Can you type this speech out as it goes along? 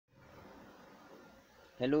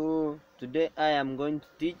Hello, today I am going to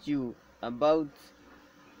teach you about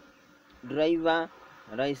driver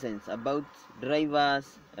driver's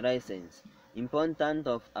license. Important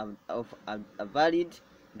of a valid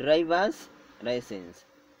driver's license.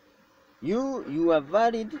 Your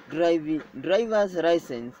valid driver's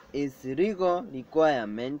license is legal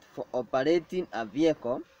requirement for operating a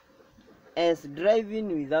vehicle, as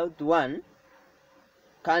driving without one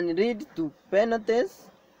can lead to penalties,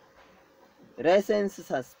 license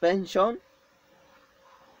suspension,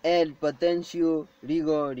 and potential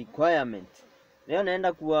legal requirement. Leo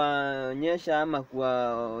naenda kuwaonyesha ama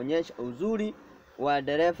kuwaonyesha uzuri wa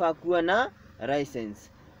dereva kuwa na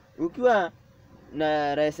license. Ukiwa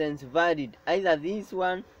na license valid, either this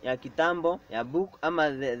one ya kitambo ya book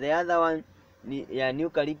ama the other one ni ya new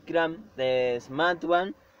curriculum, the smart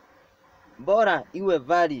one, bora iwe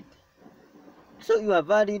valid. So your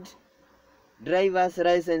valid driver's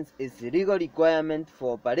license is legal requirement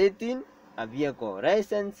for operating a vehicle.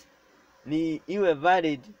 License ni iwe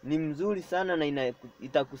valid ni mzuri sana na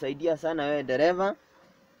itakusaidia sana wewe dereva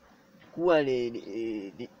kuwa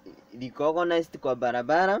recognized kwa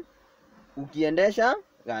barabara ukiendesha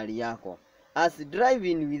gari yako. As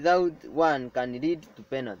driving without one can lead to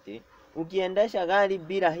penalty. Ukiendesha gari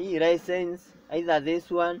bila hii license, either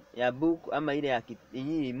this one ya book ama ile ya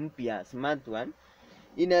hii mpya smart one,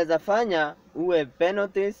 inaweza fanya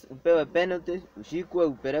upewe penalties, ushikwe,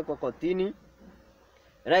 upelekwe kotini,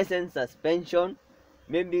 license suspension.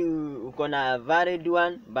 Maybe uko na valid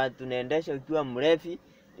one but unaendesha ukiwa mrefi,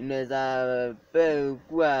 inaweza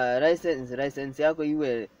kuwa license yako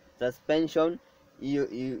iwe suspension,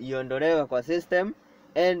 iondolewe kwa system,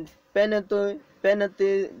 and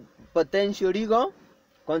penalty potential legal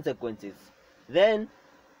consequences. Then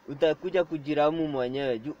utakuja kujilaumu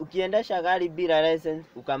mwenyewe. Ukiendesha gari bila license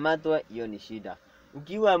ukamatwa, hiyo ni shida.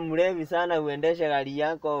 Ukiwa mlevi sana uendesha gari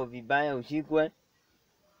yako vibaya ushikwe,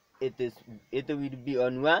 it will be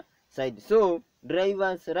on your side. So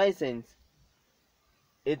driver's license,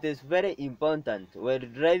 it is very important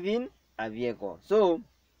when driving a vehicle. So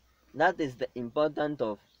that is the importance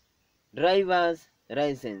of driver's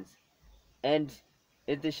license, and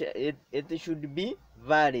it should be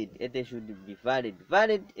valid. It should be valid.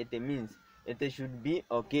 Valid, it means it should be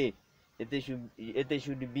okay. It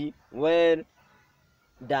should be well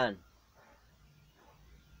done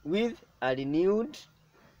with a renewed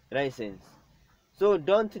license. So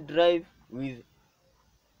don't drive with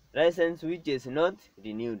license which is not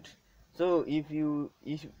renewed. So if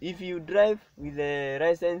you drive with a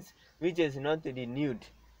license which is not renewed,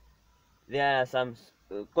 there are some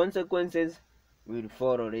consequences will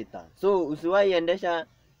follow later. So usiwahi endesha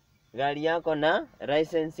gari yako na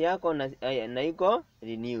license yako na iko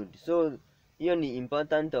renewed. So hiyo ni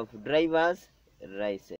important of driver's license.